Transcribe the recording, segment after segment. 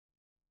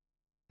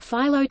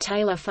Philo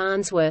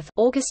Farnsworth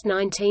 (August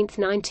 19,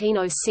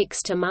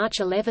 1906 to March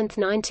 11,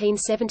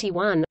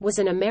 1971) was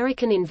an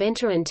American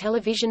inventor and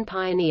television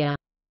pioneer.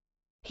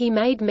 He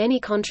made many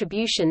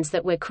contributions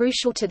that were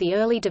crucial to the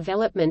early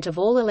development of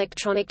all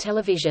electronic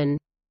television.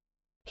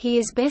 He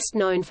is best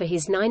known for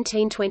his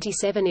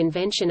 1927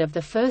 invention of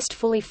the first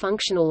fully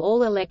functional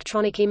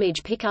all-electronic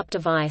image pickup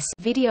device,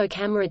 video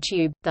camera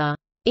tube, the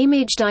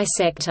image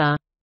dissector,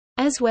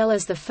 as well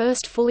as the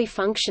first fully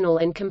functional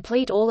and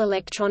complete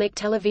all-electronic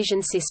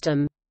television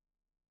system.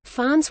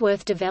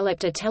 Farnsworth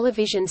developed a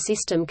television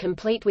system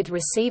complete with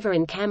receiver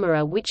and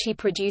camera which he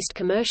produced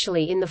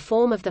commercially in the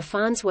form of the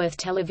Farnsworth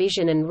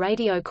Television and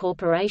Radio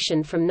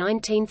Corporation from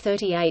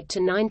 1938 to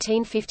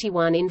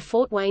 1951 in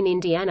Fort Wayne,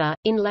 Indiana.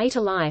 In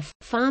later life,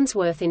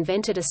 Farnsworth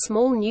invented a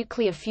small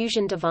nuclear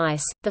fusion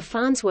device, the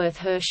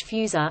Farnsworth-Hirsch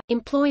fusor,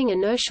 employing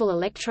inertial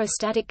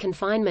electrostatic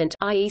confinement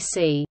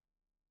 (IEC).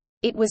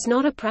 It was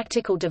not a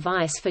practical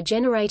device for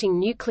generating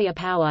nuclear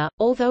power,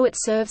 although it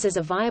serves as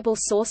a viable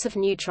source of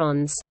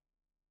neutrons.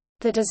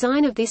 The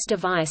design of this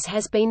device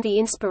has been the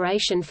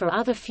inspiration for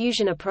other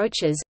fusion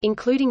approaches,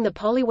 including the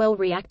Polywell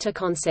reactor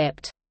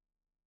concept.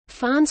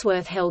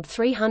 Farnsworth held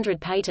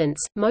 300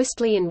 patents,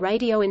 mostly in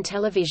radio and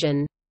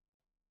television.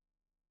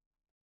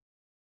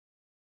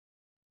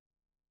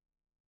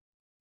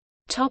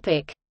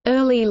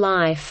 Early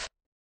life.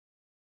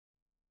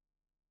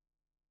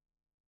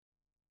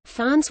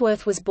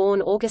 Farnsworth was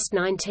born August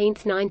 19,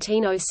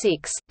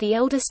 1906, the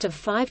eldest of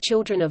 5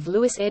 children of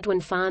Louis Edwin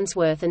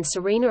Farnsworth and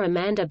Serena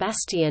Amanda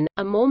Bastian,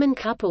 a Mormon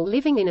couple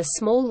living in a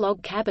small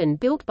log cabin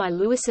built by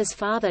Louis's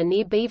father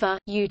near Beaver,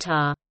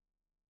 Utah.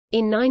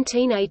 In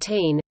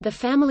 1918, the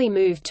family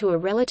moved to a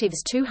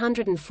relative's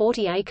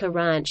 240-acre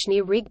ranch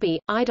near Rigby,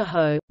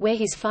 Idaho, where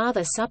his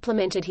father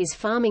supplemented his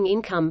farming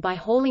income by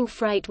hauling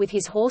freight with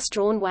his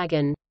horse-drawn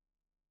wagon.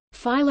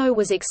 Philo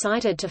was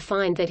excited to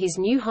find that his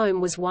new home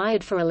was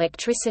wired for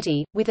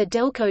electricity, with a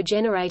Delco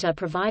generator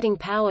providing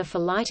power for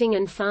lighting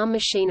and farm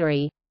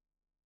machinery.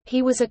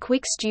 He was a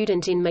quick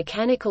student in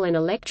mechanical and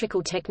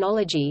electrical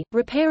technology,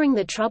 repairing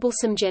the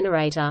troublesome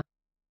generator.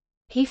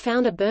 He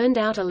found a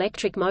burned-out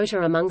electric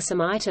motor among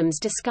some items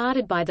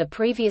discarded by the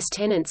previous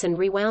tenants and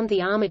rewound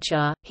the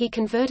armature. He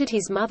converted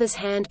his mother's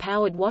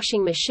hand-powered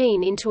washing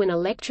machine into an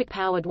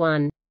electric-powered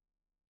one.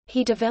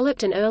 He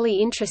developed an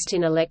early interest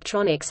in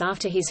electronics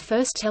after his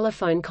first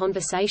telephone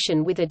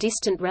conversation with a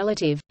distant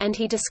relative, and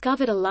he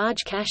discovered a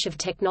large cache of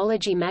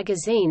technology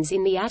magazines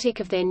in the attic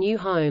of their new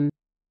home.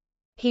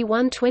 He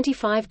won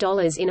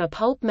 $25 in a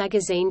pulp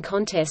magazine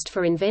contest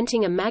for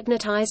inventing a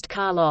magnetized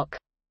car lock.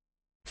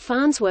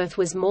 Farnsworth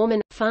was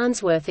Mormon.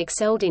 Farnsworth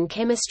excelled in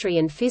chemistry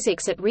and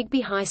physics at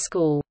Rigby High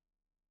School.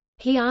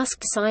 He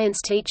asked science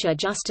teacher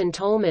Justin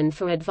Tolman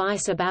for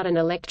advice about an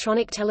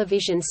electronic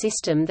television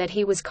system that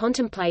he was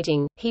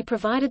contemplating. He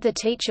provided the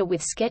teacher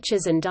with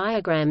sketches and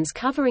diagrams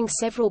covering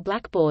several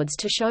blackboards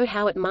to show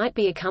how it might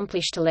be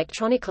accomplished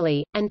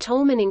electronically, and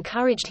Tolman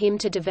encouraged him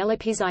to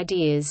develop his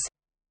ideas.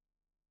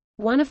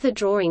 One of the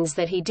drawings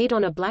that he did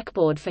on a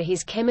blackboard for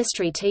his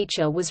chemistry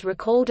teacher was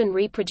recalled and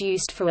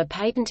reproduced for a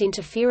patent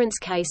interference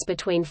case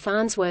between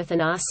Farnsworth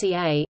and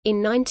RCA.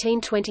 In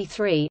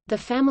 1923, the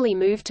family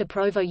moved to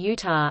Provo,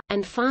 Utah,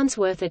 and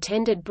Farnsworth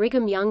attended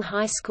Brigham Young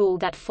High School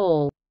that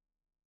fall.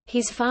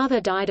 His father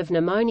died of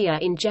pneumonia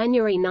in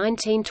January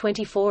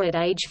 1924 at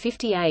age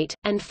 58,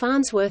 and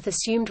Farnsworth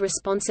assumed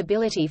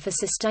responsibility for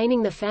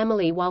sustaining the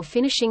family while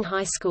finishing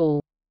high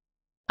school.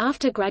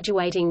 After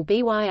graduating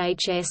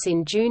BYHS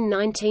in June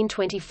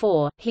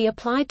 1924, he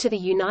applied to the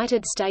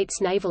United States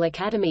Naval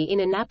Academy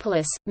in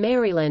Annapolis,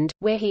 Maryland,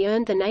 where he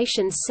earned the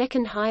nation's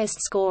second highest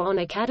score on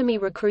Academy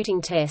recruiting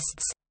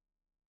tests.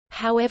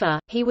 However,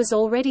 he was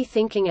already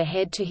thinking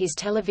ahead to his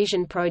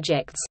television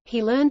projects.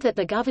 He learned that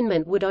the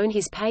government would own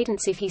his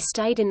patents if he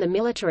stayed in the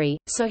military,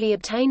 so he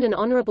obtained an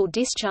honorable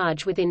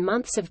discharge within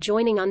months of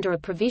joining under a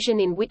provision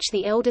in which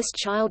the eldest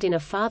child in a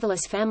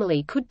fatherless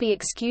family could be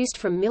excused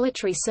from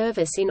military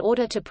service in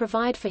order to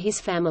provide for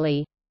his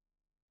family.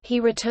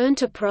 He returned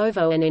to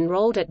Provo and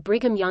enrolled at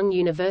Brigham Young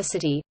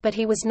University, but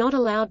he was not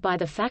allowed by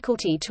the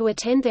faculty to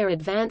attend their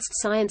advanced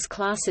science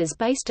classes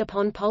based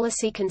upon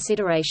policy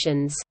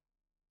considerations.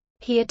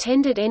 He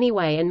attended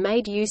anyway and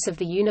made use of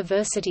the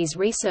university's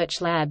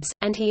research labs,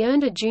 and he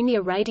earned a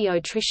junior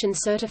radiotrician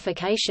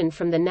certification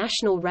from the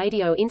National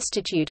Radio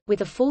Institute,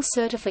 with a full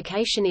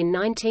certification in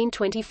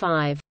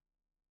 1925.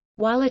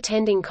 While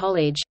attending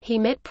college, he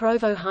met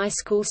Provo High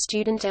School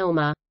student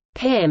Elmer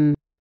Pem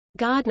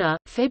Gardner,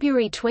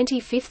 February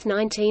 25,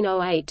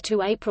 1908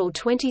 to April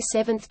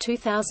 27,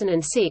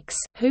 2006,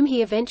 whom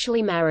he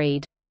eventually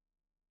married.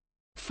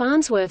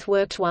 Farnsworth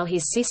worked while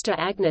his sister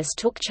Agnes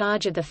took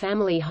charge of the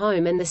family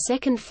home and the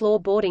second-floor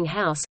boarding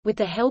house, with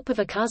the help of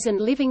a cousin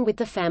living with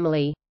the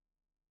family.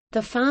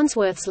 The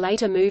Farnsworths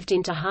later moved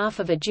into half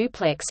of a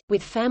duplex,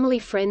 with family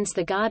friends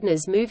the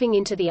Gardners moving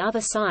into the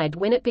other side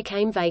when it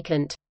became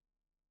vacant.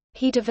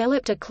 He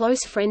developed a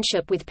close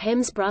friendship with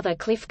Pem's brother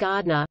Cliff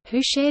Gardner,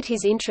 who shared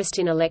his interest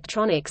in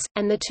electronics,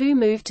 and the two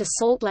moved to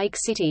Salt Lake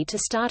City to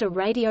start a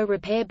radio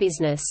repair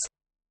business.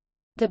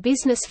 The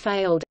business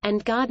failed,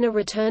 and Gardner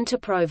returned to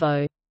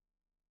Provo.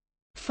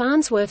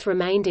 Farnsworth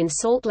remained in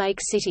Salt Lake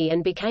City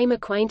and became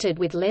acquainted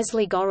with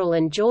Leslie Gorrell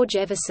and George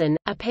Everson,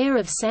 a pair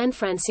of San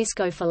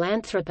Francisco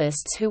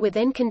philanthropists who were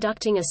then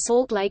conducting a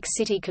Salt Lake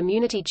City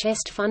community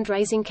chest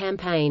fundraising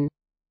campaign.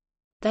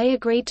 They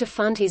agreed to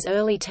fund his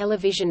early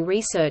television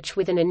research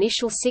with an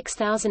initial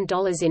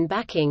 $6,000 in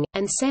backing,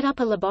 and set up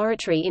a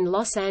laboratory in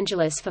Los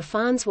Angeles for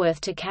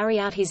Farnsworth to carry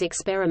out his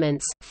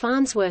experiments.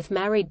 Farnsworth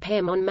married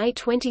Pem on May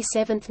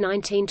 27,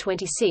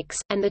 1926,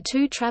 and the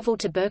two traveled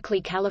to Berkeley,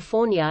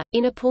 California,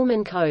 in a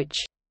Pullman coach.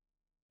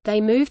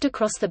 They moved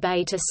across the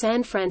bay to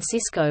San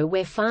Francisco,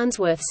 where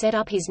Farnsworth set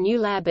up his new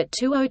lab at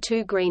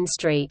 202 Green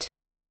Street.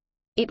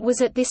 It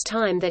was at this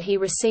time that he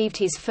received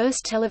his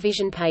first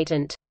television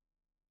patent.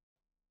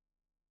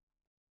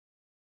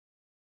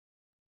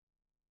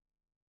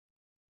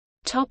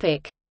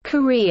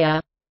 Career.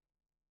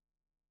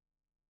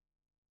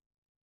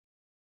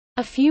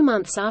 A few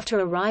months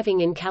after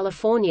arriving in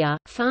California,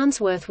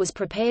 Farnsworth was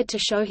prepared to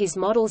show his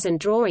models and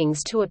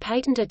drawings to a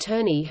patent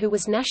attorney who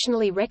was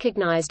nationally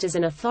recognized as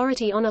an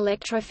authority on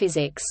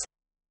electrophysics.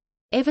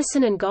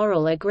 Everson and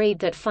Gorrell agreed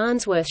that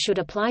Farnsworth should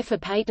apply for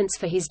patents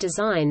for his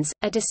designs,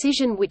 a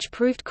decision which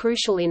proved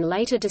crucial in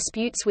later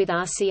disputes with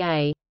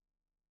RCA.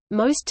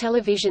 Most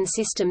television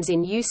systems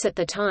in use at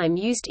the time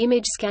used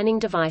image scanning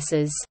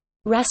devices,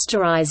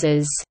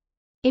 rasterizers,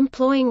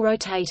 employing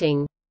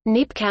rotating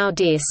Nipkow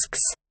discs,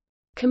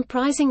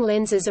 comprising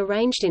lenses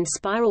arranged in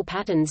spiral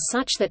patterns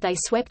such that they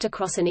swept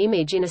across an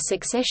image in a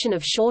succession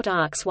of short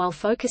arcs while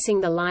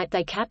focusing the light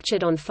they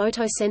captured on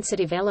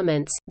photosensitive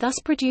elements, thus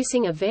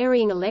producing a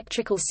varying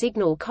electrical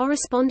signal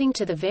corresponding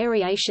to the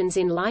variations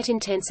in light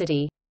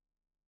intensity.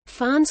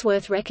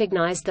 Farnsworth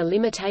recognized the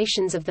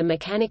limitations of the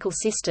mechanical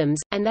systems,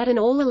 and that an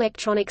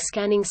all-electronic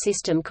scanning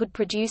system could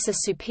produce a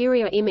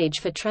superior image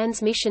for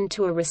transmission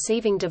to a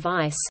receiving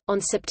device. On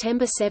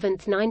September 7,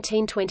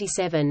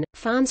 1927,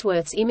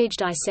 Farnsworth's image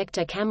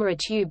dissector camera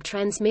tube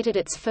transmitted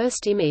its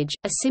first image,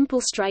 a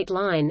simple straight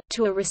line,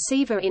 to a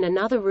receiver in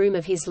another room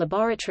of his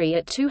laboratory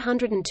at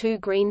 202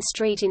 Green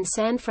Street in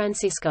San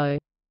Francisco.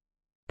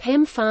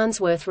 Pem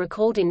Farnsworth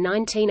recalled in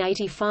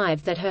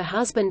 1985 that her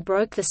husband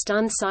broke the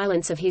stunned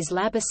silence of his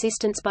lab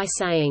assistants by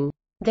saying,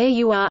 "There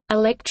you are,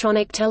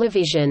 electronic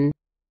television."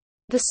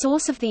 The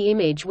source of the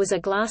image was a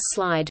glass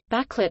slide,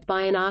 backlit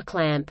by an arc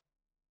lamp.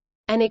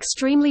 An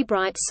extremely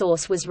bright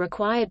source was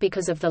required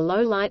because of the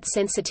low light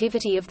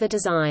sensitivity of the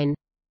design.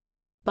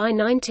 By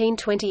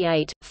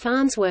 1928,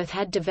 Farnsworth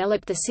had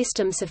developed the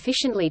system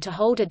sufficiently to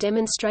hold a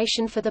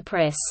demonstration for the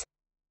press.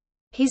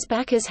 His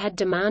backers had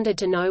demanded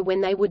to know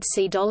when they would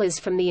see dollars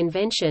from the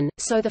invention,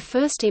 so the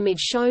first image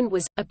shown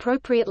was,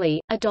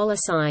 appropriately, a dollar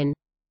sign.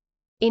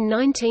 In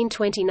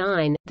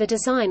 1929, the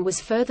design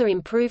was further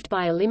improved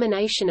by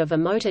elimination of a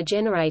motor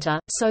generator,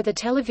 so the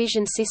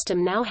television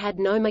system now had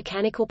no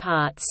mechanical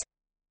parts.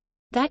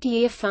 That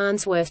year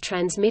Farnsworth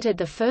transmitted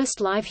the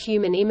first live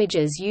human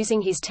images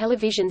using his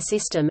television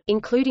system,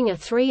 including a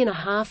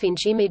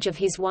 3.5-inch image of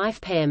his wife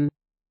Pem.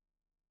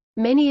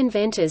 Many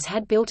inventors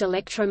had built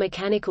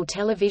electromechanical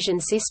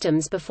television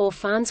systems before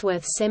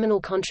Farnsworth's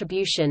seminal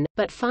contribution,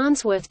 but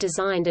Farnsworth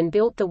designed and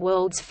built the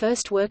world's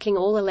first working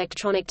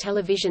all-electronic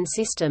television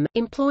system,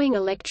 employing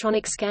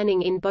electronic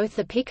scanning in both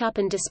the pickup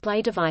and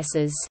display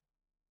devices.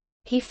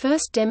 He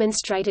first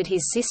demonstrated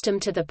his system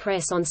to the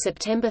press on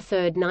September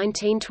 3,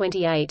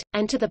 1928,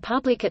 and to the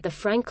public at the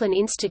Franklin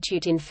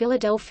Institute in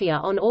Philadelphia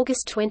on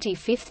August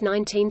 25,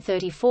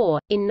 1934.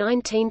 In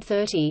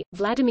 1930,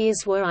 Vladimir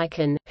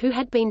Zworykin, who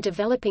had been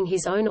developing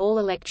his own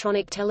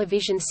all-electronic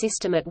television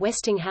system at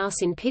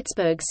Westinghouse in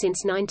Pittsburgh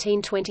since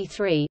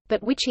 1923,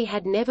 but which he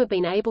had never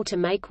been able to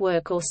make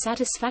work or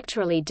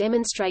satisfactorily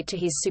demonstrate to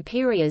his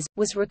superiors,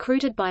 was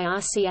recruited by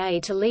RCA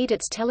to lead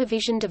its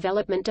television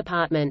development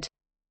department.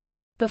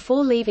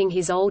 Before leaving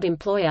his old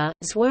employer,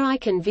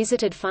 Zworykin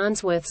visited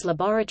Farnsworth's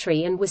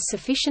laboratory and was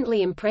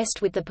sufficiently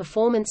impressed with the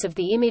performance of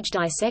the image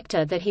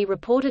dissector that he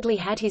reportedly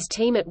had his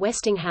team at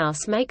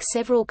Westinghouse make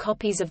several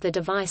copies of the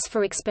device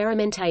for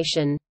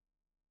experimentation.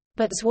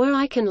 But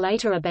Zworykin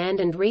later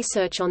abandoned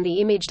research on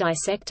the image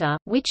dissector,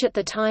 which at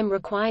the time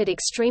required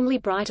extremely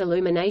bright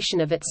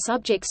illumination of its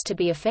subjects to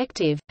be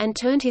effective, and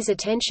turned his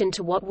attention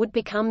to what would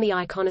become the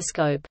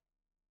iconoscope.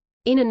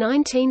 In a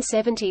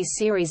 1970s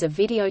series of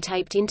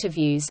videotaped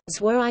interviews,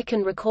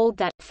 Zworykin recalled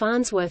that,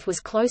 Farnsworth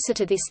was closer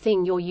to this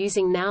thing you're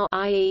using now,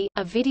 i.e.,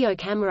 a video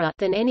camera,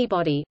 than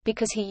anybody,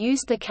 because he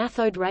used the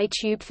cathode ray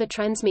tube for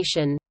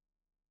transmission.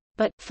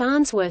 But,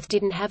 Farnsworth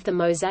didn't have the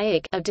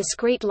mosaic of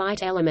discrete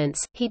light elements,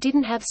 he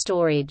didn't have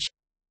storage.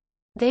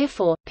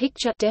 Therefore,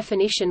 picture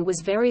definition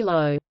was very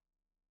low.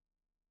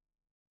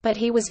 But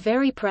he was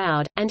very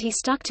proud, and he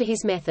stuck to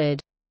his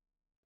method.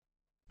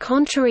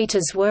 Contrary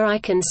to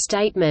Zworykin's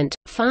statement,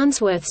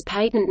 Farnsworth's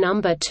patent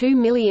number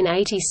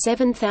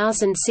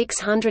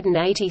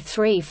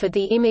 2,087,683 for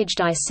the image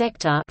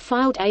dissector,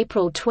 filed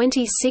April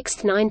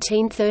 26,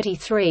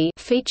 1933,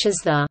 features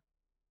the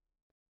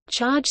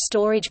charge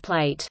storage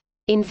plate,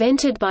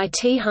 invented by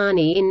T.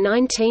 Harney in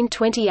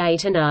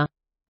 1928, and a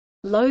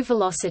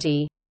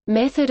low-velocity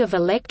method of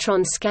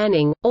electron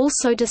scanning,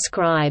 also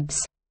describes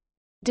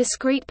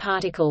discrete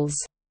particles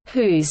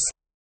whose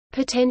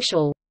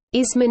potential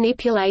is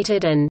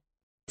manipulated and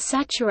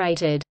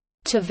saturated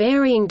to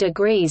varying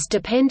degrees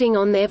depending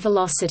on their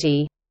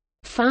velocity.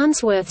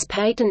 Farnsworth's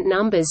patent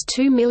numbers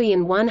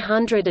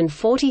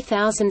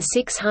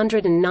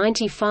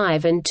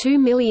 2,140,695 and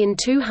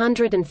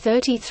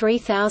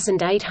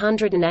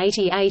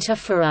 2,233,888 are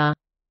for a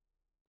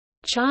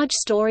charge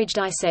storage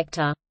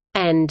dissector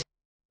and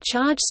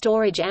charge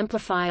storage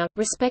amplifier,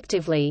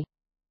 respectively.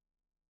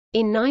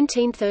 In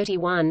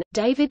 1931,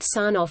 David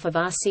Sarnoff of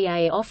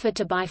RCA offered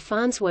to buy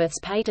Farnsworth's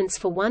patents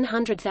for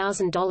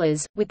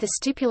 $100,000, with the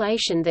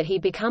stipulation that he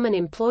become an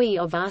employee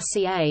of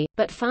RCA,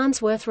 but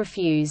Farnsworth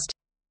refused.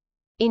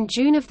 In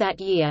June of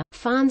that year,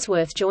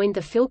 Farnsworth joined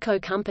the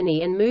Philco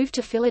company and moved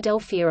to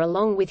Philadelphia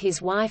along with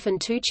his wife and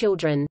 2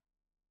 children.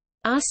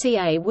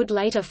 RCA would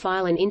later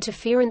file an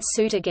interference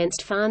suit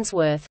against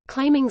Farnsworth,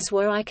 claiming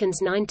Zworykin's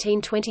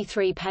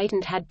 1923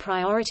 patent had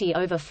priority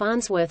over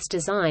Farnsworth's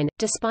design,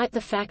 despite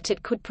the fact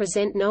it could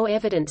present no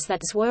evidence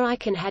that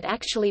Zworykin had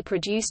actually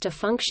produced a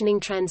functioning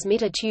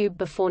transmitter tube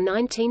before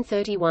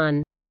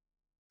 1931.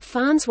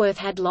 Farnsworth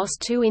had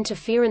lost 2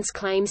 interference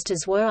claims to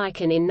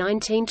Zworykin in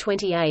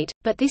 1928,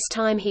 but this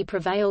time he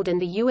prevailed and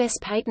the U.S.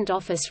 Patent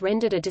Office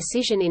rendered a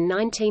decision in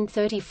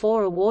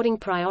 1934 awarding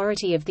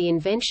priority of the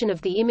invention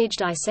of the image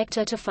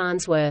dissector to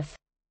Farnsworth.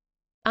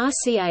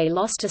 RCA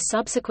lost a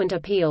subsequent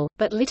appeal,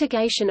 but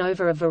litigation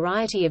over a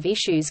variety of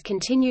issues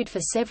continued for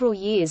several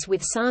years,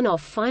 with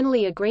Sarnoff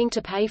finally agreeing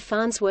to pay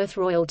Farnsworth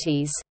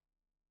royalties.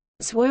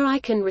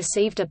 Zworykin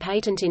received a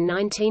patent in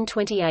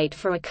 1928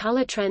 for a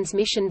color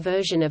transmission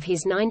version of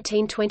his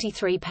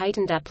 1923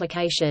 patent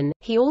application.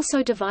 He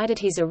also divided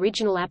his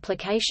original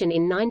application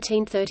in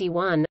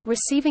 1931,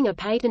 receiving a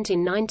patent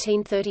in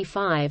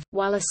 1935,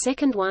 while a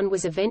second one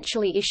was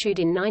eventually issued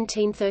in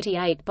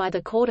 1938 by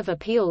the Court of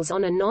Appeals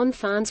on a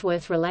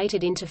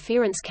non-Farnsworth-related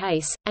interference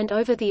case, and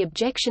over the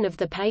objection of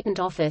the Patent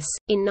Office.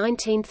 In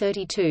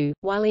 1932,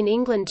 while in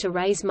England to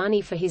raise money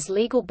for his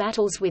legal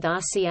battles with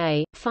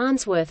RCA,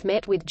 Farnsworth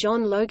met with John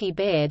Logie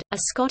Baird, a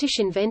Scottish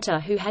inventor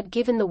who had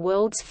given the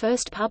world's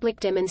first public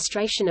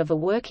demonstration of a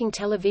working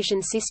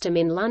television system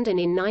in London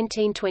in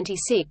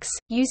 1926,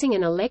 using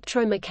an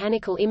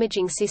electromechanical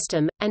imaging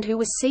system, and who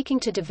was seeking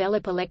to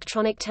develop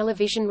electronic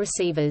television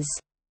receivers.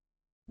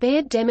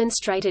 Baird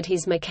demonstrated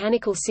his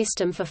mechanical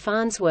system for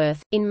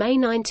Farnsworth. In May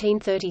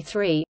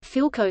 1933,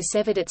 Philco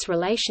severed its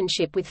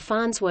relationship with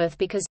Farnsworth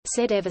because,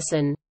 said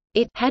Everson,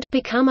 it had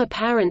become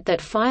apparent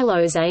that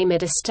Philo's aim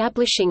at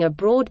establishing a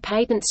broad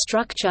patent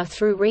structure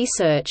through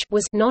research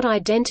was not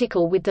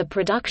identical with the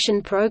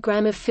production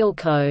program of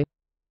Philco.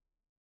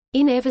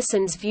 In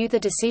Everson's view, the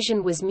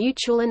decision was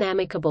mutual and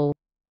amicable.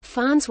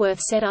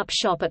 Farnsworth set up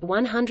shop at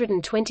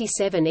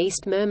 127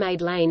 East Mermaid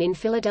Lane in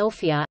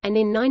Philadelphia, and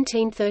in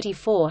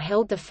 1934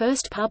 held the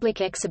first public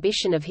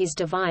exhibition of his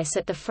device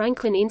at the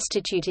Franklin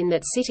Institute in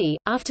that city.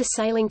 After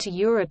sailing to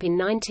Europe in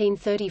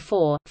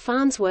 1934,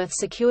 Farnsworth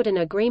secured an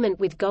agreement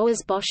with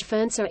Goerz Bosch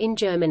Fernseher in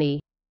Germany.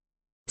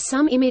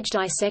 Some image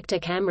dissector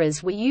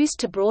cameras were used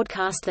to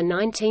broadcast the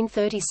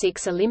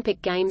 1936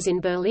 Olympic Games in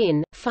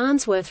Berlin.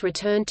 Farnsworth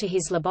returned to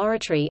his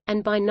laboratory,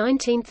 and by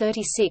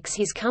 1936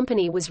 his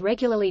company was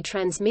regularly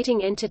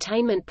transmitting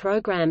entertainment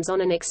programs on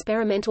an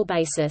experimental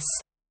basis.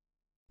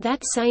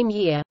 That same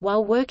year,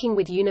 while working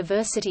with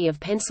University of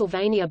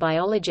Pennsylvania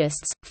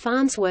biologists,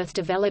 Farnsworth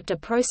developed a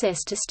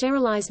process to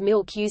sterilize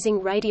milk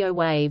using radio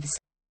waves.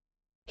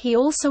 He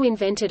also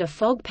invented a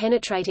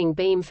fog-penetrating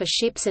beam for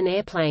ships and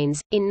airplanes.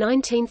 In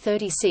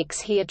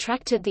 1936 he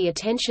attracted the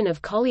attention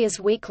of Collier's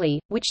Weekly,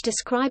 which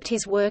described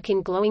his work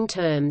in glowing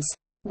terms.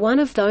 One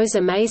of those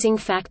amazing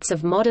facts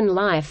of modern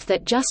life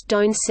that just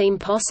don't seem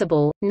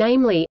possible,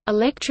 namely,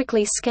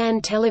 electrically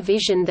scanned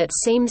television that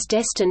seems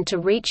destined to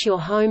reach your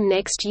home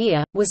next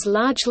year, was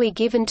largely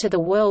given to the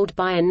world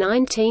by a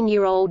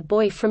 19-year-old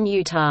boy from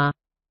Utah.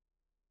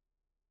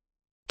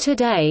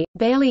 Today,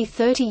 barely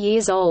 30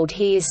 years old,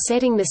 he is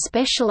setting the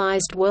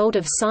specialized world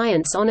of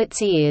science on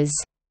its ears.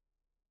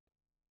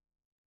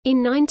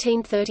 In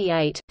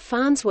 1938,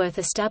 Farnsworth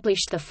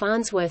established the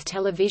Farnsworth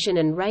Television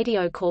and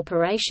Radio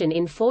Corporation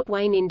in Fort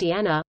Wayne,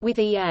 Indiana, with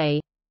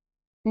E.A.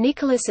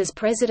 Nicholas as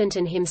president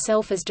and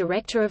himself as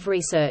director of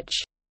research.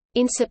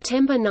 In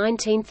September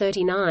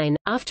 1939,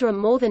 after a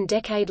more than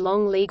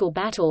decade-long legal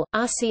battle,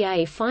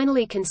 RCA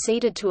finally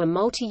conceded to a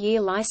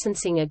multi-year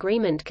licensing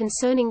agreement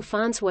concerning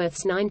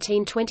Farnsworth's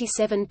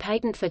 1927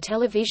 patent for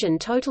television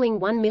totaling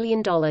 $1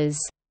 million.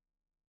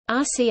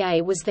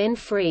 RCA was then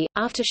free,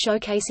 after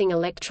showcasing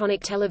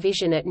electronic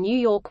television at New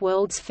York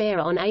World's Fair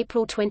on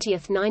April 20,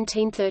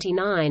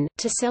 1939,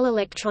 to sell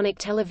electronic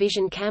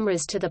television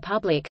cameras to the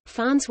public.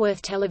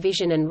 Farnsworth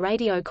Television and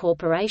Radio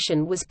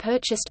Corporation was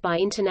purchased by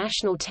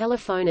International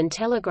Telephone and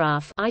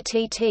Telegraph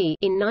 (ITT)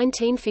 in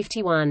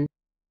 1951.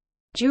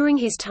 During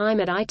his time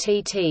at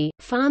ITT,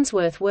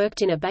 Farnsworth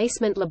worked in a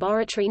basement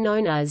laboratory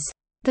known as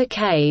the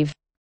Cave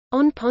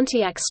on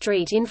Pontiac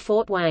Street in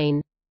Fort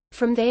Wayne.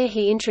 From there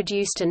he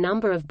introduced a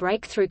number of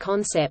breakthrough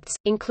concepts,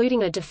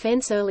 including a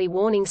defense early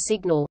warning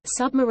signal,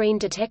 submarine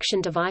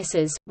detection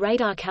devices,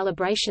 radar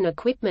calibration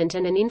equipment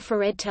and an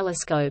infrared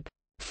telescope.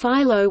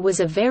 Philo was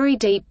a very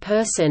deep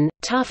person,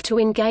 tough to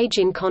engage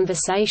in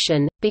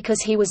conversation,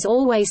 because he was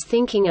always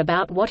thinking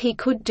about what he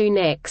could do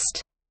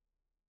next,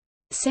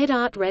 said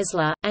Art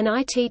Resler, an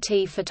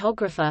ITT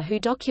photographer who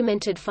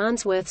documented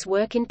Farnsworth's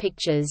work in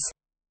pictures.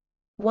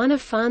 One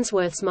of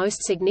Farnsworth's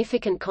most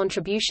significant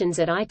contributions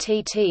at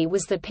ITT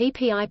was the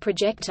PPI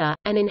projector,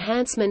 an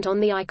enhancement on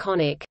the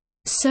iconic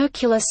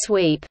circular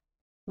sweep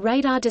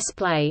radar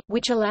display,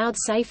 which allowed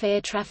safe air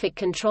traffic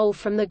control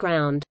from the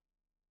ground.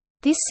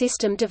 This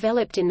system,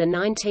 developed in the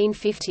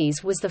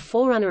 1950s, was the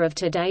forerunner of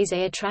today's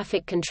air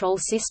traffic control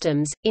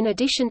systems. In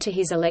addition to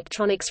his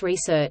electronics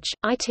research,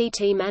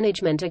 ITT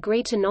management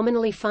agreed to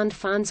nominally fund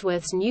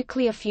Farnsworth's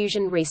nuclear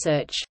fusion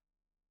research.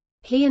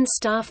 He and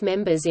staff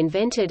members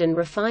invented and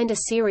refined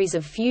a series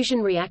of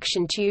fusion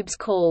reaction tubes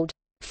called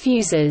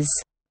fusors.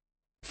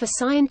 For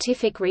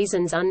scientific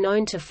reasons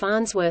unknown to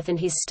Farnsworth and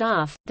his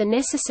staff, the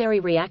necessary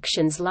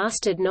reactions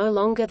lasted no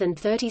longer than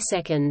 30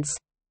 seconds.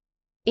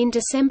 In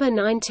December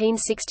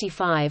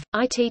 1965,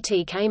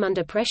 ITT came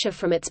under pressure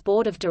from its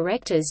board of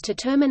directors to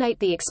terminate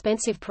the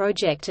expensive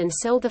project and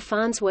sell the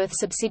Farnsworth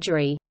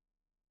subsidiary.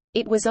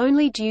 It was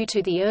only due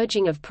to the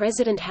urging of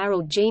President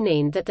Harold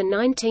Geneen that the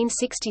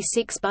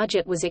 1966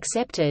 budget was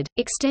accepted,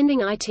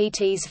 extending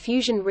ITT's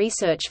fusion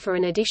research for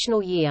an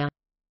additional year.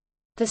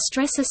 The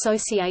stress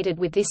associated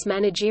with this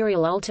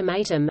managerial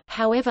ultimatum,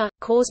 however,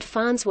 caused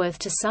Farnsworth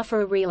to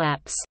suffer a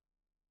relapse.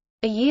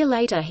 A year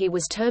later he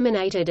was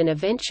terminated and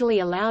eventually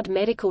allowed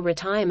medical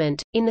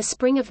retirement. In the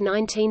spring of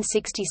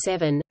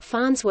 1967,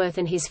 Farnsworth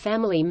and his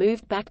family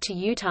moved back to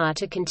Utah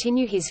to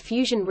continue his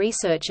fusion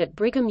research at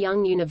Brigham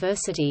Young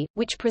University,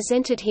 which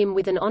presented him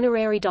with an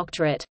honorary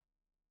doctorate.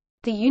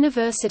 The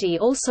university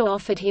also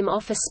offered him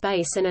office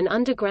space and an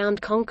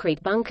underground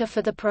concrete bunker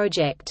for the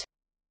project.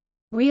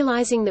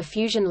 Realizing the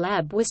fusion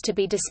lab was to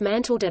be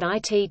dismantled at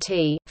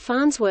ITT,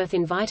 Farnsworth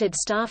invited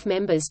staff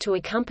members to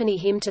accompany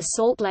him to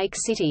Salt Lake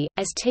City,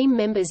 as team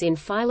members in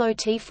Philo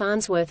T.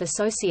 Farnsworth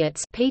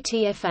Associates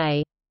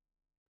 (PTFA).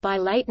 By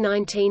late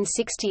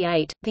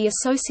 1968, the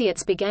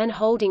associates began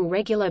holding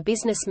regular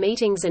business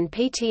meetings and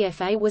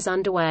PTFA was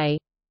underway.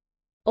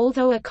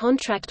 Although a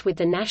contract with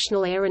the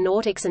National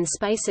Aeronautics and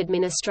Space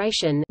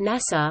Administration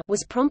 (NASA)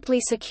 was promptly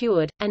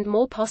secured, and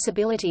more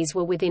possibilities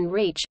were within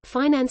reach,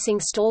 financing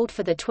stalled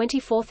for the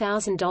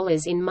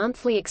 $24,000 in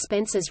monthly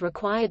expenses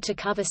required to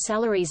cover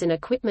salaries and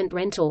equipment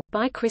rental.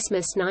 By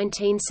Christmas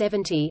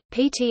 1970,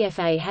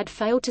 PTFA had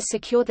failed to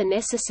secure the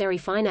necessary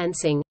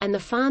financing, and the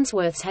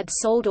Farnsworths had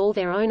sold all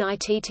their own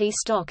ITT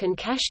stock and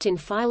cashed in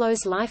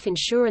Philo's life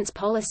insurance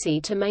policy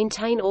to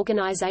maintain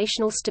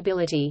organizational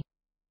stability.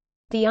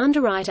 The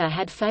underwriter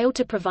had failed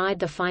to provide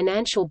the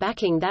financial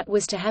backing that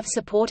was to have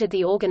supported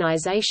the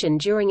organization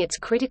during its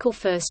critical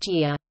first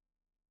year.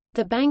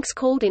 The banks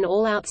called in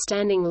all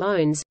outstanding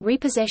loans,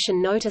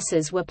 repossession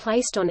notices were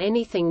placed on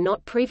anything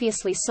not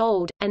previously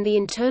sold, and the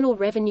Internal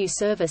Revenue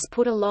Service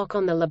put a lock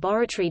on the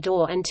laboratory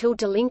door until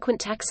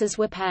delinquent taxes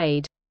were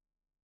paid.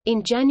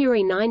 In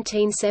January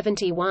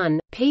 1971,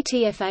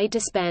 PTFA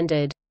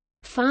disbanded.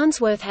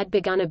 Farnsworth had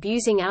begun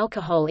abusing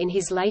alcohol in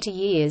his later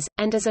years,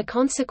 and as a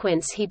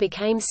consequence he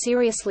became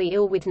seriously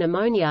ill with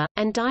pneumonia,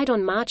 and died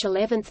on March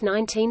 11,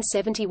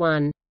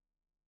 1971.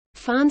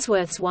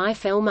 Farnsworth's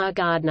wife Elma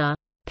Gardner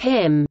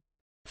Pem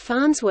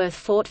Farnsworth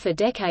fought for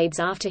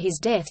decades after his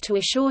death to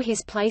assure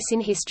his place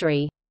in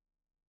history.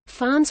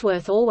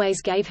 Farnsworth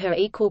always gave her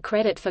equal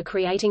credit for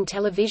creating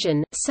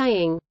television,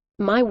 saying,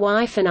 "My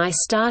wife and I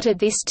started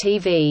this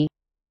TV."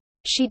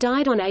 She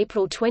died on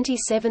April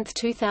 27,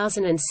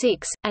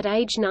 2006, at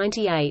age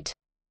 98.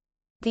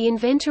 The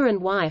inventor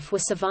and wife were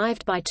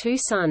survived by two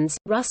sons,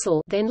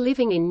 Russell, then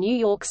living in New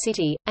York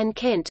City, and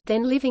Kent,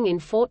 then living in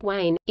Fort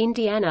Wayne,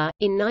 Indiana.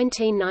 In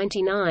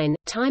 1999,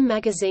 Time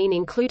magazine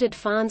included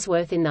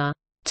Farnsworth in the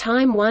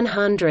Time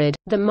 100,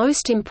 the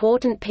most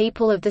important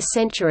people of the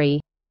century.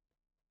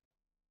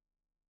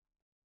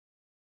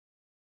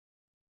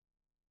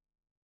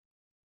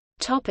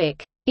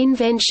 Topic: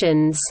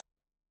 Inventions.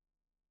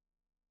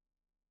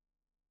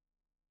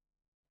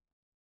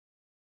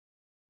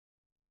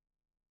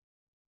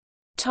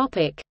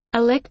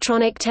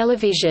 Electronic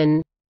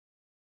television.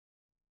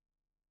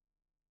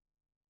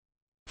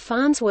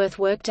 Farnsworth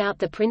worked out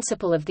the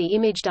principle of the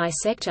image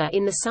dissector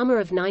in the summer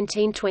of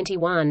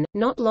 1921,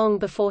 not long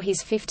before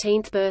his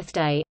 15th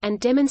birthday, and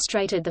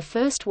demonstrated the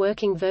first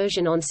working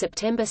version on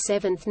September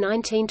 7,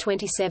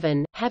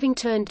 1927, having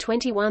turned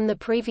 21 the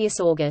previous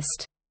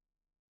August.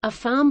 A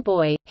farm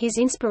boy, his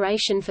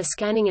inspiration for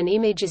scanning an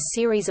image's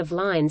series of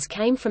lines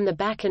came from the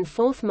back and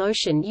forth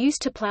motion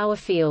used to plow a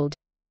field.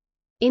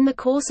 In the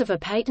course of a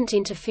patent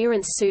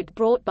interference suit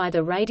brought by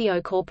the Radio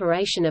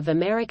Corporation of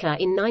America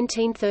in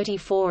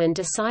 1934 and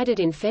decided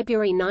in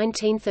February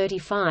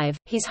 1935,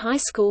 his high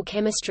school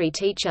chemistry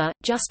teacher,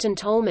 Justin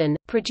Tolman,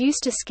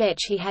 produced a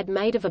sketch he had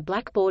made of a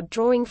blackboard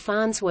drawing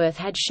Farnsworth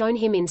had shown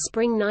him in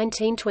spring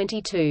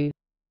 1922.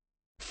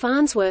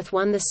 Farnsworth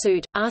won the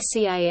suit.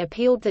 RCA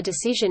appealed the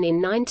decision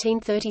in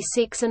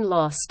 1936 and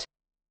lost.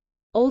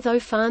 Although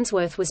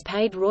Farnsworth was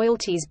paid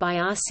royalties by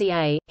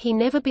RCA, he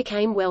never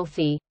became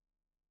wealthy.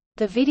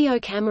 The video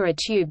camera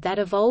tube that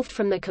evolved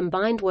from the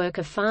combined work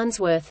of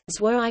Farnsworth,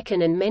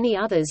 Zworykin and many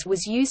others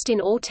was used in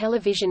all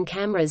television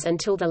cameras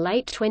until the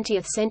late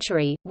 20th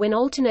century, when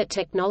alternate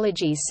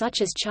technologies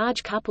such as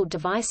charge-coupled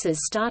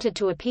devices started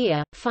to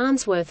appear.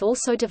 Farnsworth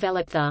also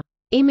developed the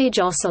image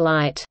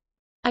oscillite,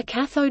 a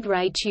cathode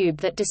ray tube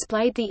that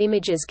displayed the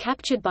images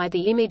captured by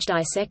the image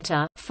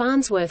dissector.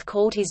 Farnsworth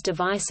called his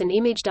device an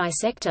image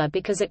dissector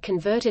because it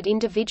converted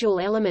individual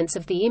elements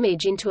of the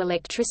image into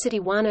electricity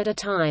one at a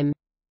time.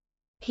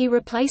 He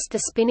replaced the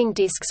spinning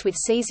disks with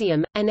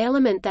cesium, an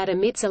element that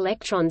emits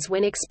electrons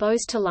when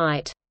exposed to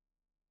light.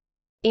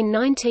 In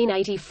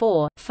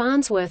 1984,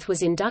 Farnsworth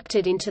was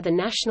inducted into the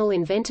National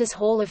Inventors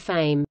Hall of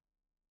Fame.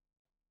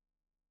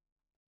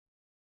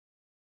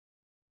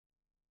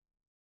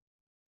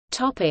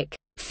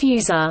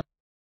 Fusor.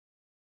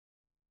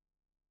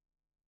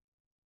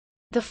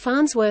 The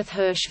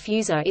Farnsworth-Hirsch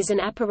fusor is an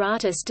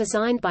apparatus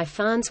designed by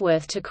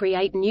Farnsworth to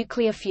create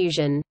nuclear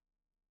fusion.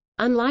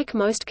 Unlike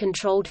most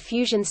controlled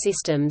fusion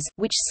systems,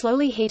 which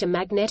slowly heat a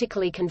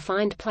magnetically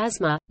confined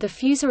plasma, the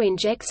fusor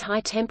injects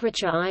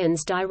high-temperature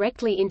ions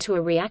directly into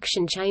a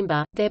reaction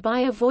chamber,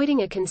 thereby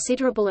avoiding a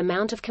considerable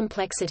amount of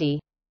complexity.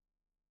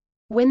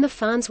 When the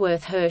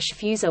Farnsworth-Hirsch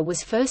fusor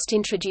was first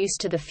introduced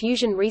to the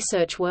fusion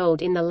research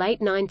world in the late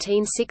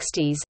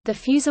 1960s, the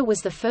fusor was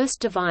the first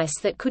device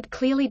that could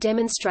clearly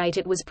demonstrate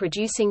it was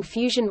producing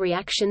fusion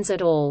reactions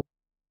at all.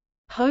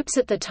 Hopes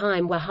at the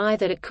time were high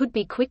that it could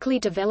be quickly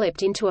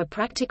developed into a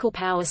practical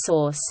power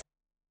source.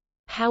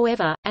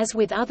 However, as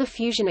with other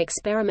fusion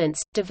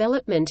experiments,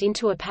 development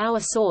into a power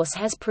source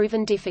has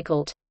proven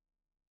difficult.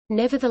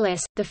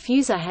 Nevertheless, the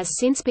fusor has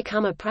since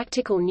become a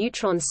practical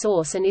neutron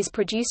source and is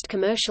produced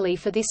commercially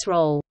for this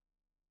role.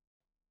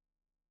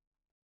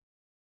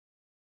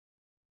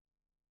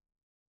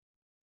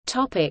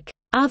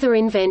 Other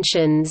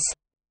inventions.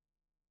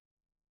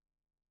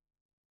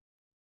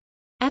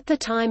 At the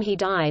time he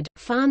died,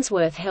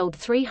 Farnsworth held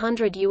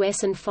 300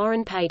 U.S. and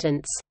foreign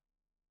patents.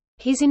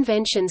 His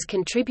inventions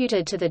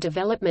contributed to the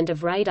development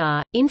of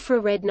radar,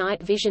 infrared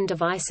night vision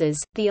devices,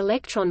 the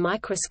electron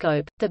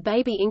microscope, the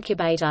baby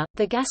incubator,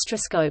 the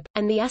gastroscope,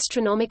 and the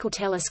astronomical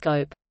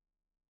telescope.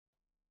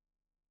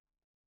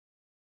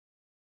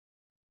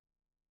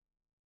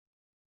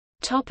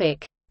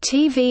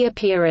 TV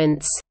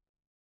appearance.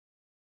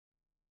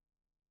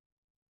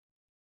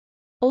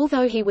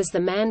 Although he was the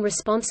man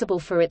responsible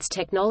for its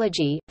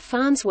technology,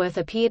 Farnsworth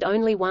appeared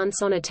only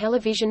once on a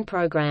television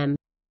program.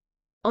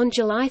 On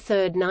July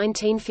 3,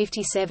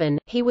 1957,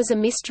 he was a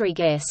mystery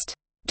guest,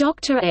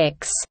 Dr.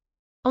 X,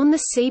 on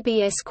the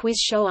CBS quiz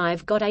show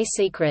I've Got a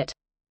Secret.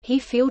 He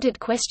fielded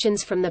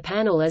questions from the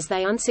panel as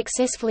they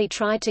unsuccessfully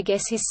tried to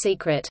guess his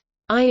secret,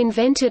 "I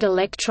invented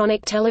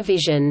electronic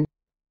television."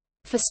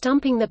 For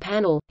stumping the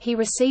panel, he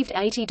received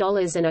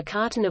 $80 and a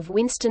carton of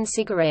Winston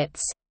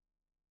cigarettes.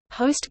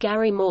 Host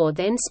Gary Moore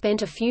then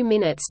spent a few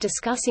minutes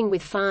discussing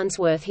with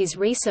Farnsworth his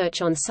research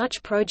on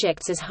such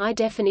projects as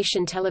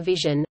high-definition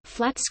television,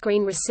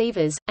 flat-screen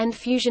receivers, and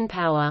fusion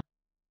power.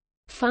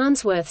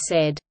 Farnsworth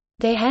said,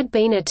 "There had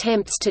been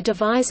attempts to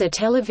devise a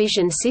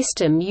television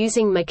system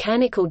using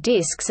mechanical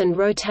discs and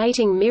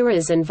rotating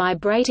mirrors and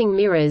vibrating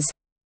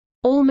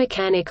mirrors—all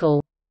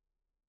mechanical.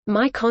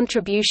 My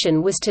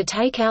contribution was to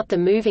take out the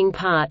moving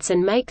parts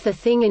and make the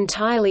thing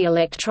entirely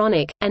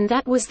electronic, and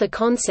that was the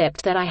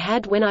concept that I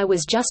had when I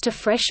was just a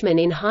freshman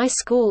in high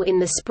school in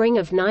the spring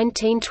of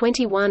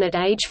 1921 at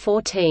age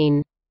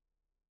 14.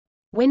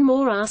 When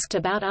Moore asked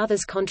about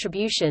others'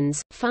 contributions,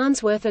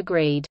 Farnsworth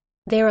agreed,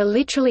 "There are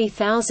literally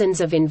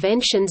thousands of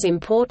inventions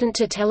important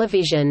to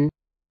television.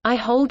 I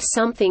hold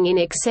something in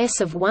excess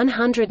of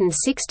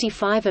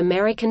 165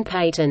 American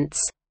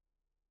patents."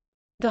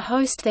 The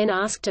host then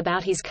asked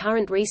about his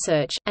current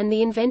research, and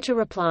the inventor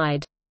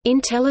replied,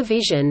 "In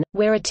television,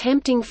 we're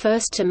attempting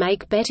first to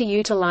make better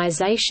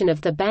utilization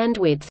of the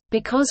bandwidth,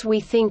 because we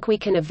think we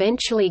can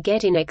eventually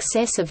get in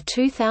excess of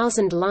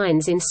 2,000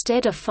 lines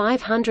instead of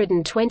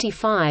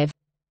 525,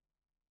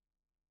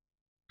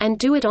 and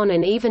do it on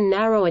an even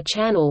narrower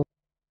channel,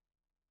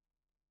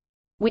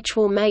 which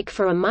will make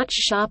for a much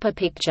sharper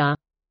picture.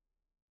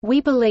 We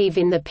believe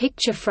in the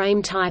picture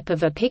frame type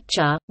of a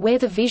picture, where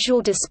the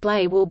visual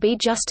display will be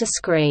just a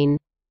screen.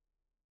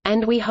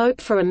 And we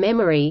hope for a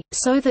memory,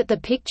 so that the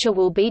picture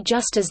will be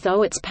just as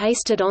though it's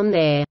pasted on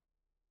there."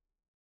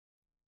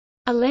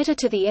 A letter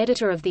to the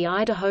editor of the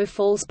Idaho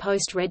Falls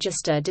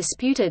Post-Register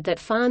disputed that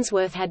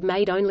Farnsworth had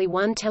made only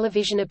one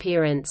television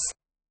appearance.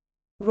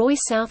 Roy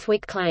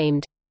Southwick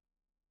claimed,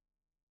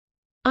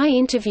 "I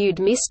interviewed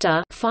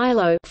Mr.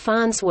 Philo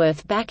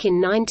Farnsworth back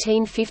in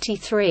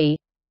 1953.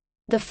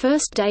 The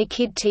first day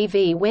Kid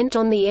TV went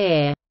on the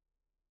air."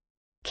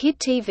 Kid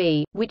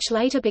TV, which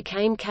later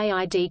became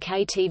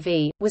KIDK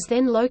TV, was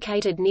then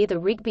located near the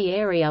Rigby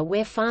area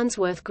where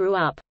Farnsworth grew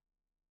up.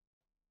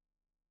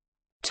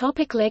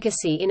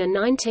 Legacy. In a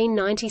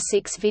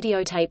 1996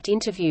 videotaped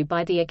interview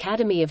by the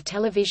Academy of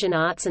Television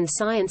Arts and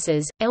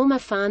Sciences, Elmer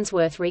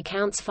Farnsworth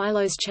recounts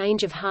Philo's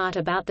change of heart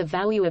about the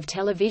value of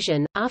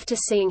television, after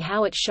seeing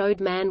how it showed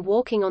man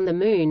walking on the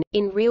moon,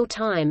 in real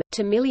time,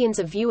 to millions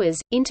of viewers.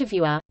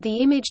 Interviewer: the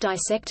image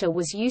dissector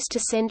was used to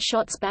send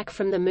shots back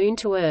from the moon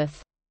to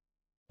Earth.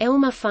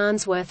 Elmer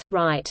Farnsworth,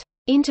 right.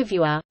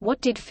 Interviewer: what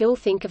did Phil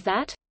think of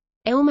that?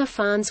 Elmer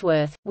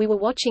Farnsworth: we were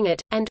watching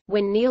it, and,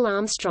 when Neil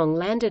Armstrong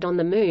landed on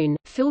the moon,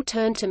 Phil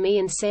turned to me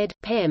and said,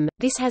 "Pem,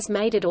 this has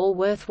made it all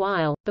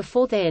worthwhile."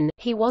 Before then,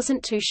 he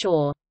wasn't too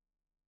sure.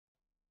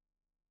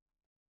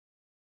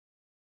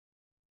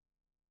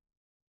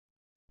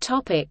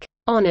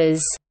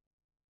 Honors.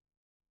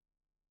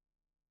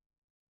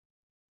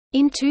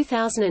 In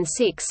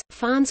 2006,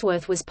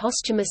 Farnsworth was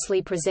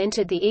posthumously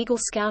presented the Eagle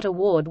Scout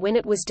Award when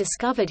it was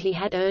discovered he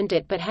had earned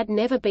it but had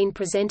never been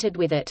presented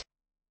with it.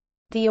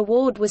 The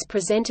award was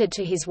presented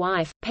to his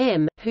wife,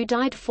 Pem, who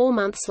died 4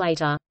 months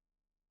later.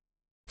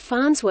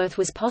 Farnsworth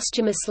was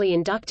posthumously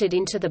inducted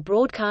into the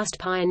Broadcast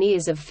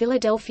Pioneers of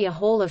Philadelphia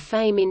Hall of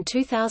Fame in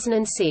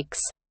 2006.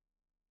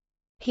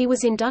 He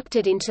was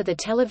inducted into the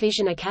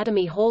Television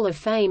Academy Hall of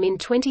Fame in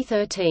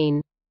 2013.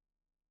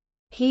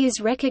 He is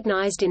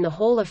recognized in the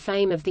Hall of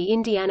Fame of the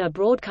Indiana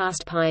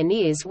Broadcast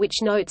Pioneers,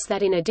 which notes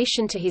that in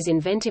addition to his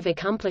inventive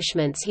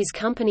accomplishments, his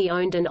company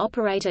owned and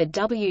operated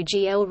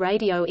WGL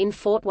Radio in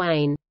Fort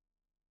Wayne,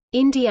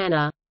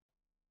 Indiana.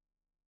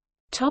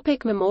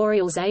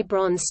 Memorials. A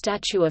bronze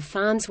statue of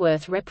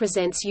Farnsworth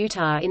represents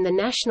Utah in the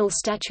National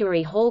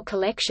Statuary Hall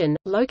collection,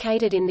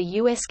 located in the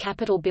U.S.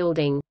 Capitol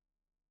building.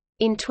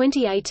 In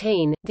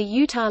 2018, the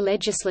Utah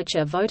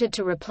legislature voted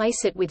to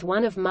replace it with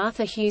one of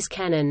Martha Hughes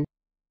Cannon.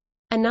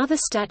 Another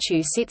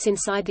statue sits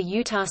inside the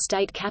Utah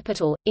State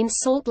Capitol, in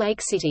Salt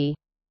Lake City.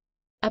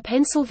 A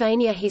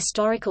Pennsylvania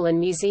Historical and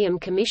Museum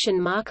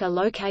Commission marker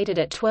located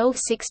at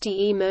 1260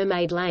 E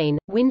Mermaid Lane,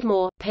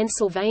 Windmore,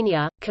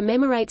 Pennsylvania,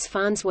 commemorates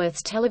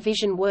Farnsworth's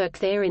television work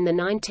there in the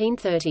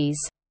 1930s.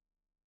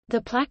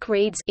 The plaque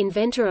reads,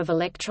 "Inventor of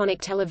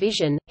electronic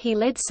television, he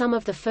led some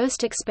of the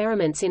first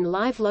experiments in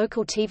live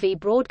local TV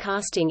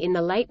broadcasting in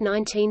the late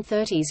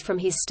 1930s from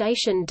his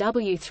station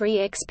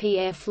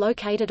W3XPF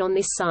located on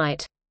this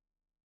site."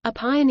 A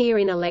pioneer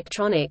in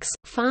electronics,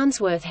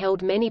 Farnsworth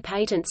held many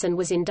patents and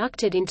was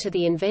inducted into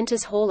the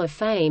Inventors Hall of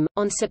Fame.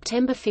 On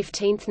September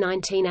 15,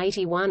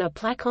 1981, a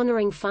plaque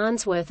honoring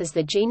Farnsworth as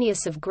the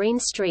genius of Green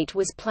Street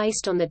was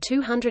placed on the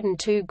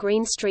 202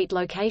 Green Street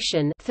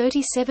location,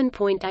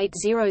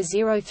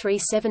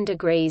 37.80037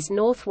 degrees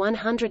north,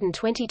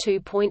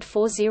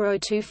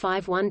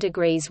 122.40251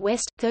 degrees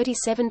west,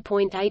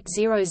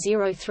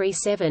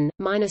 37.80037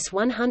 minus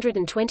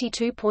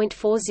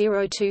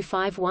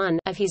 122.40251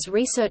 of his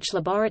research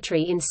laboratory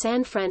in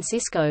San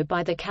Francisco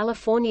by the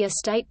California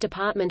State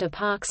Department of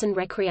Parks and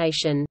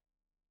Recreation.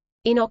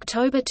 In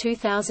October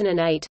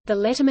 2008, the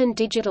Letterman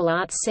Digital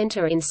Arts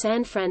Center in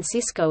San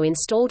Francisco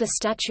installed a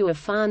statue of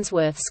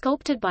Farnsworth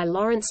sculpted by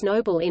Lawrence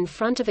Noble in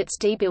front of its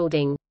D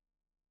building.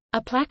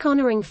 A plaque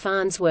honoring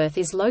Farnsworth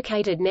is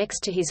located next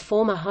to his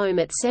former home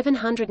at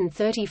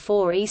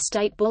 734 East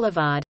State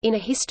Boulevard, in a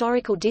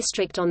historical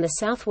district on the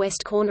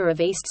southwest corner of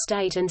East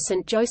State and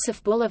St.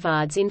 Joseph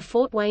Boulevards in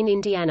Fort Wayne,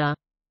 Indiana.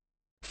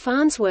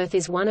 Farnsworth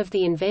is one of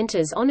the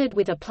inventors honored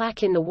with a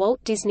plaque in the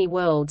Walt Disney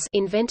World's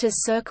Inventors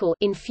Circle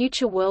in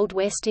Future World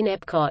West in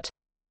Epcot.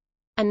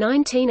 A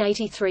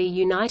 1983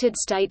 United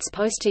States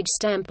postage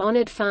stamp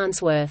honored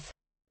Farnsworth.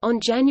 On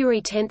January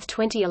 10,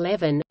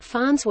 2011,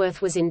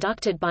 Farnsworth was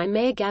inducted by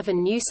Mayor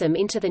Gavin Newsom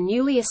into the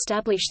newly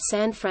established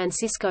San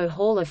Francisco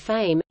Hall of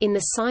Fame, in the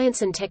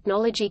Science and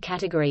Technology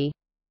category.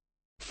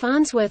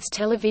 Farnsworth's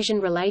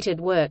television-related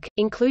work,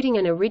 including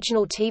an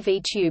original TV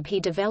tube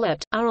he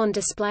developed, are on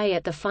display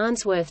at the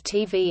Farnsworth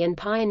TV and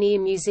Pioneer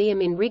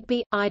Museum in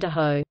Rigby,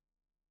 Idaho.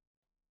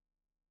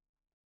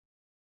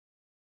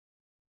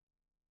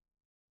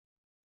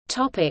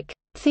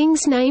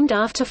 Things named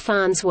after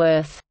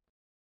Farnsworth.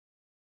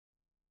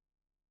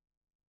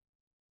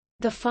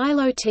 The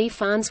Philo T.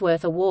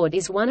 Farnsworth Award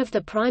is one of the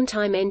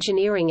Primetime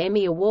Engineering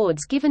Emmy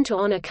Awards given to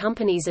honor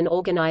companies and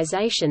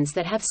organizations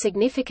that have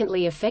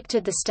significantly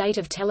affected the state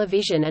of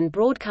television and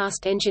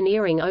broadcast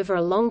engineering over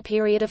a long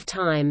period of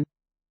time.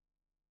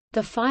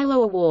 The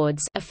Philo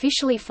Awards,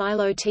 officially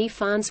Philo T.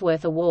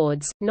 Farnsworth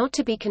Awards, not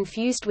to be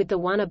confused with the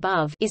one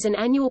above, is an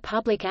annual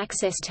public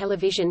access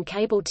television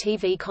cable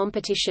TV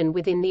competition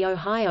within the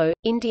Ohio,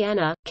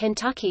 Indiana,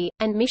 Kentucky,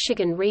 and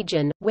Michigan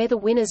region, where the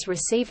winners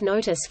receive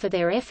notice for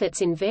their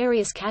efforts in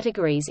various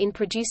categories in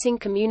producing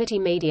community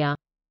media.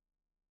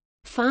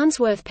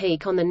 Farnsworth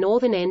Peak on the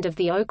northern end of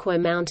the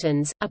Oquirrh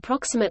Mountains,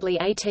 approximately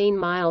 18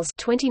 miles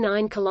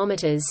 29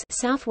 kilometers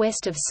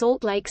southwest of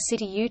Salt Lake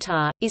City,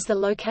 Utah, is the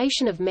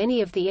location of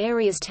many of the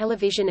area's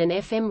television and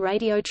FM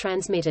radio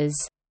transmitters.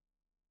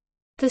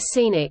 The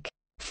scenic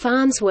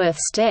Farnsworth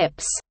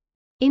Steps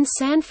in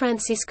San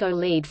Francisco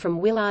lead from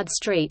Willard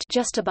Street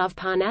just above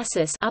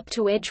Parnassus up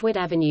to Edgewood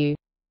Avenue.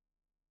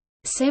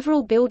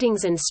 Several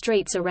buildings and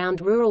streets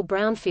around rural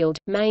Brownfield,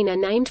 Maine are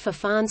named for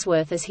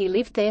Farnsworth as he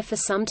lived there for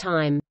some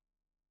time.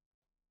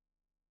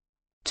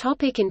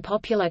 In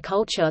popular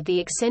culture, the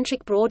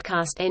eccentric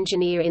broadcast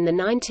engineer in the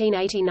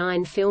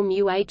 1989 film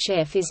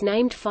UHF is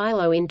named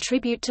Philo in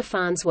tribute to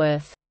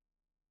Farnsworth.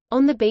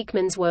 On the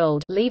Beakman's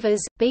World,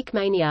 Levers,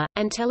 Beakmania,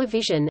 and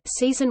Television,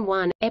 Season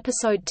 1,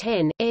 Episode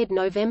 10, aired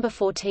November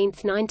 14,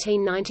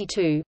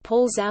 1992,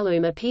 Paul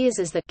Zaloom appears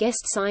as the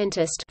guest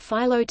scientist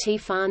Philo T.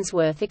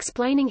 Farnsworth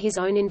explaining his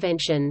own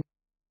invention.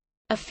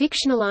 A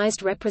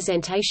fictionalized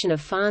representation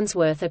of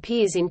Farnsworth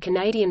appears in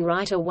Canadian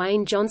writer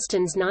Wayne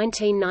Johnston's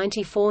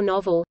 1994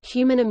 novel,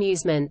 Human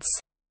Amusements.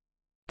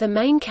 The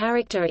main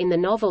character in the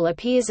novel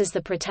appears as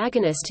the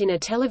protagonist in a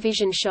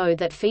television show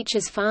that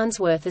features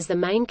Farnsworth as the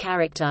main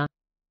character.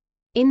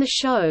 In the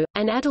show,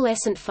 an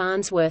adolescent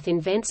Farnsworth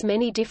invents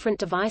many different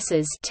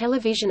devices,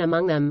 television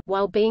among them,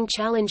 while being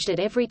challenged at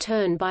every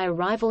turn by a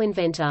rival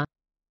inventor.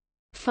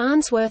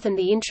 Farnsworth and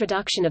the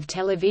introduction of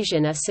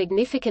television are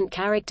significant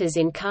characters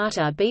in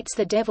Carter Beats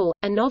the Devil,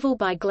 a novel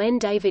by Glenn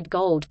David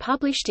Gould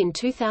published in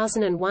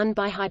 2001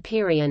 by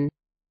Hyperion.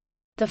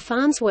 The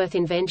Farnsworth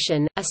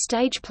Invention, a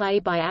stage play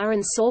by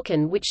Aaron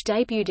Sorkin which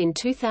debuted in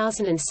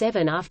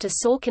 2007 after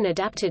Sorkin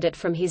adapted it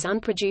from his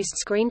unproduced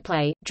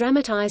screenplay,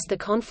 dramatized the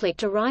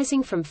conflict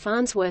arising from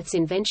Farnsworth's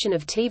invention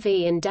of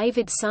TV and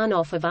David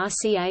Sarnoff of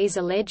RCA's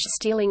alleged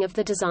stealing of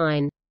the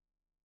design.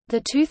 The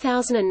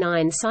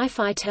 2009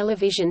 sci-fi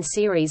television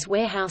series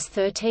Warehouse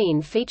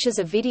 13 features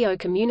a video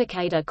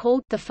communicator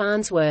called the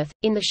Farnsworth.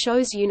 In the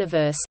show's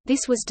universe,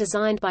 this was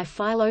designed by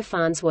Philo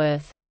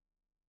Farnsworth.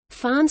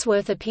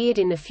 Farnsworth appeared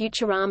in the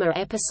Futurama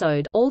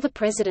episode All the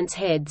President's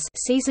Heads,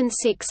 Season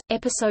 6,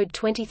 Episode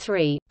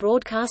 23,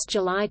 broadcast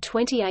July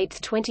 28,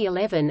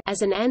 2011,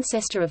 as an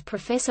ancestor of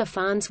Professor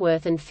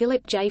Farnsworth and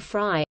Philip J.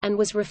 Fry, and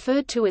was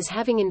referred to as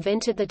having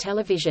invented the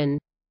television.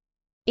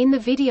 In the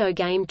video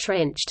game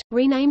Trenched,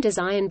 renamed as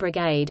Iron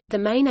Brigade, the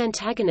main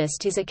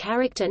antagonist is a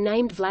character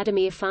named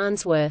Vladimir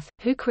Farnsworth,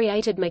 who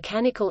created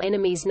mechanical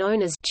enemies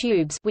known as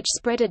tubes which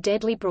spread a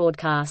deadly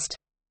broadcast.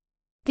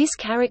 This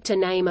character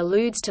name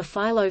alludes to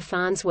Philo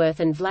Farnsworth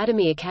and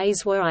Vladimir K.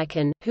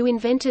 Zworykin, who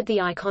invented the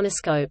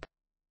iconoscope.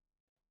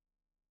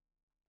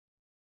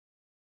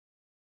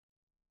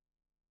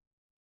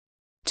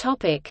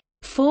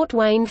 Fort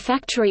Wayne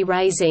factory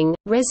razing,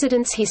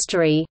 residence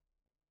history.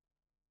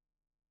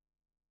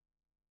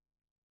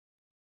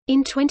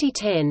 In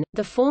 2010,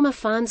 the former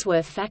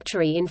Farnsworth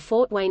factory in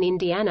Fort Wayne,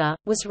 Indiana,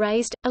 was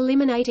razed,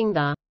 eliminating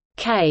the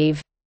cave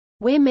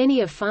where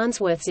many of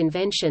Farnsworth's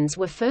inventions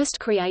were first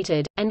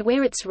created, and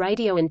where its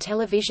radio and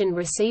television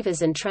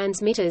receivers and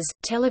transmitters,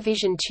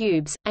 television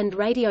tubes, and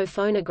radio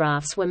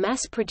phonographs were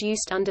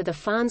mass-produced under the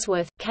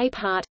Farnsworth,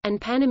 Capehart,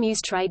 and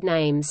Panamuse trade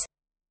names.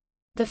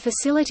 The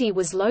facility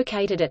was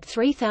located at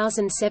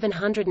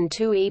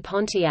 3702 E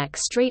Pontiac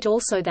Street.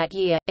 Also that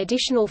year,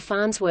 additional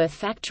Farnsworth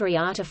factory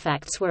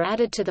artifacts were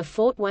added to the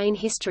Fort Wayne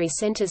History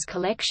Center's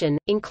collection,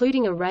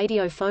 including a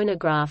radio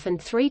phonograph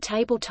and 3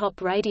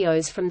 tabletop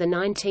radios from the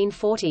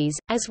 1940s,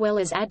 as well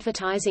as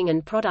advertising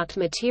and product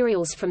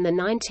materials from the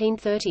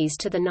 1930s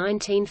to the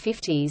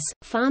 1950s.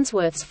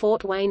 Farnsworth's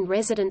Fort Wayne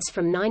residence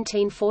from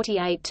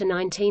 1948 to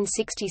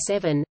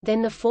 1967,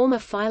 then the former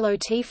Philo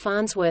T.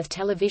 Farnsworth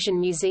Television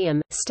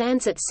Museum,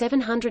 stands at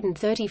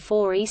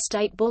 734 E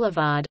State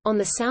Boulevard, on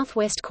the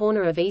southwest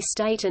corner of E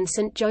State and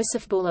St.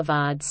 Joseph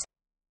Boulevards.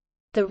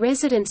 The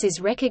residence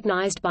is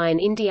recognized by an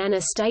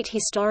Indiana State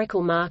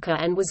Historical Marker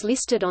and was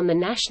listed on the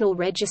National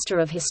Register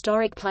of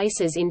Historic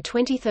Places in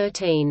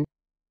 2013.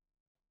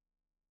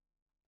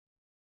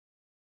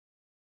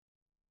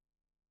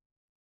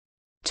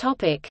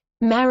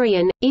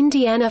 Marion,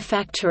 Indiana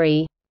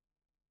factory.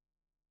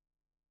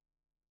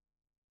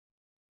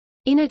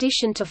 In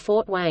addition to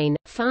Fort Wayne,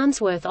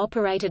 Farnsworth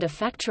operated a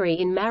factory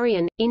in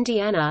Marion,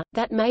 Indiana,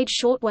 that made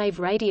shortwave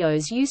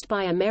radios used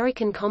by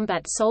American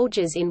combat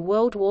soldiers in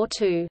World War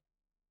II.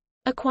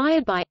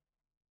 Acquired by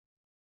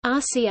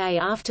RCA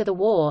after the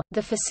war,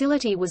 the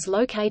facility was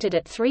located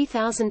at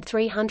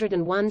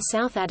 3301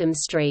 South Adams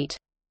Street.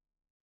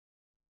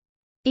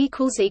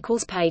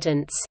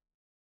 Patents